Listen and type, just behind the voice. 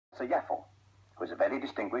Sir Yaffle, who was a very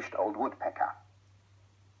distinguished old woodpecker.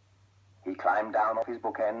 He climbed down off his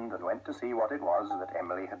bookend and went to see what it was that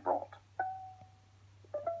Emily had brought.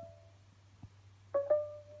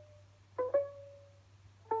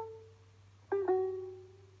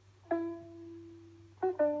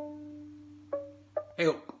 Hey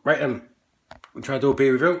up, right then, we'll try to do a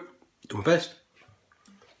beer review, do my best.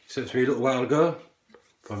 Sent to me a little while ago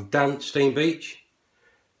from Dan Steen Beach.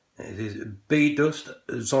 It is Bee Dust,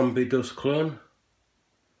 Zombie Dust Clone,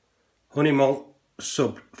 honey malt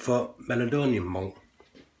sub for Melanoidin malt.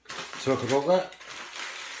 Talk about that.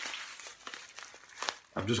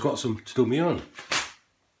 I've just got some to do my own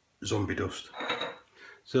Zombie Dust.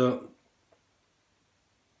 So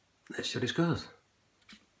let's see how this goes.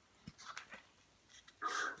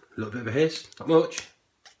 A little bit of a hiss, not much.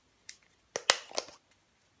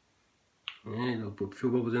 Yeah, a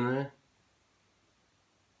few bubbles in there.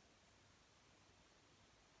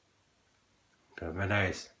 Very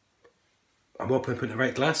nice. I'm hoping to put in the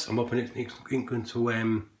right glass. I'm hoping it's going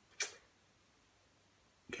to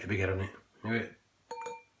get a big head on it. Anyway,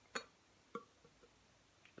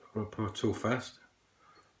 don't want to pour too fast.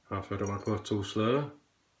 Also, I don't want to pour too slow.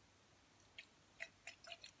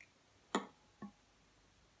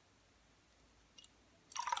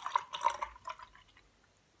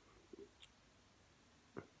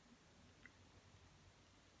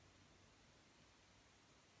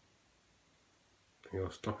 I'll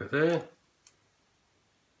stop it there.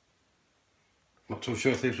 Not too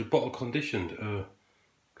sure if these were bottle conditioned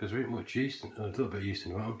because there ain't much yeast, a little bit of yeast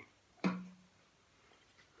in the bottom.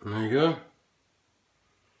 And there you go.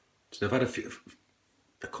 So I've had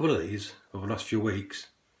a couple of these over the last few weeks,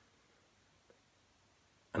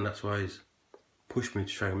 and that's why he's pushed me to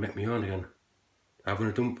try and make my own again. I've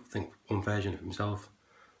only done, I think, one version of it myself.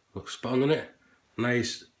 Looks spot on it.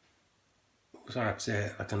 Nice, what's that, I'd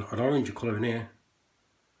say, like an orange colour in here.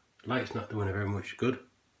 Light's not doing it very much good.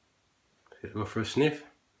 Go for a sniff.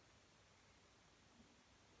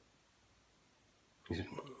 Is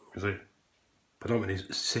it predominantly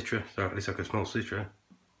citra, so at least I can smell citra.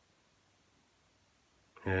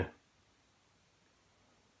 Yeah.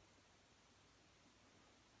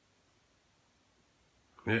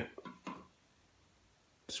 Yeah.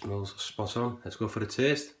 Smells spot on. Let's go for the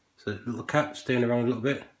taste. So little cap staying around a little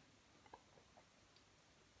bit.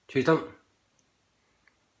 Cheers, Dan.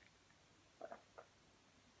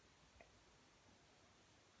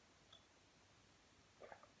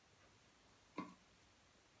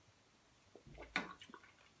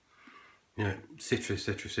 Yeah,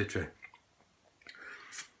 citra.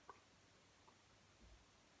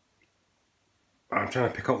 I'm trying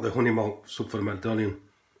to pick up the honey malt sub for the Melanoidin.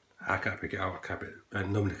 I can't pick it out, I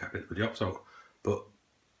normally can't pick it with the hops out. But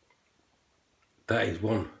that is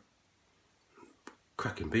one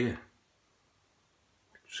cracking beer.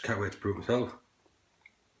 Just can't wait to brew it myself.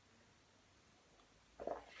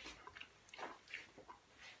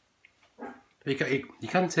 You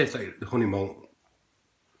can taste like the honey malt.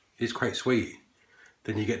 It's quite sweet.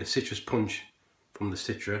 Then you get the citrus punch from the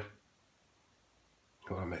citra.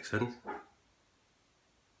 Hope that makes sense.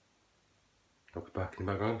 I'll be back in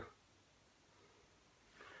the background.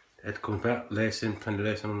 The head comes back, lacing, plenty of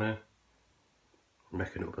lacing on there.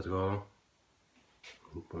 Making it up as I go along.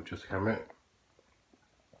 We'll adjust the camera.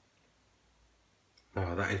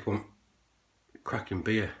 Oh, that is one cracking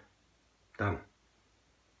beer. Done.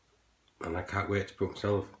 And I can't wait to brew it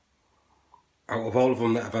myself. Out of all of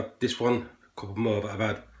them that I've had, this one, a couple more that I've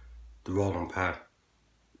had, they're all on par.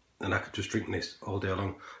 And I could just drink this all day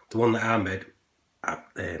long. The one that I made,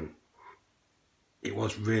 it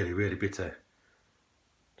was really, really bitter.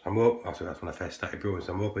 So I'm hoping, actually that's when I first started brewing,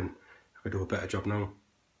 so I'm hoping I could do a better job now.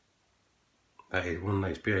 That is one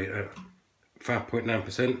nice beer,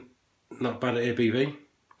 5.9%, not bad at ABV.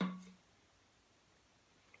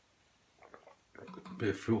 Bit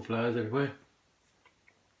of fruit flies everywhere.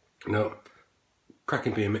 No.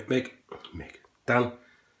 Cracking beer, Mick, Dan,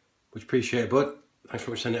 much appreciated, bud. Thanks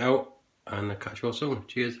for sending it out, and I'll catch you all soon.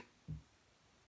 Cheers.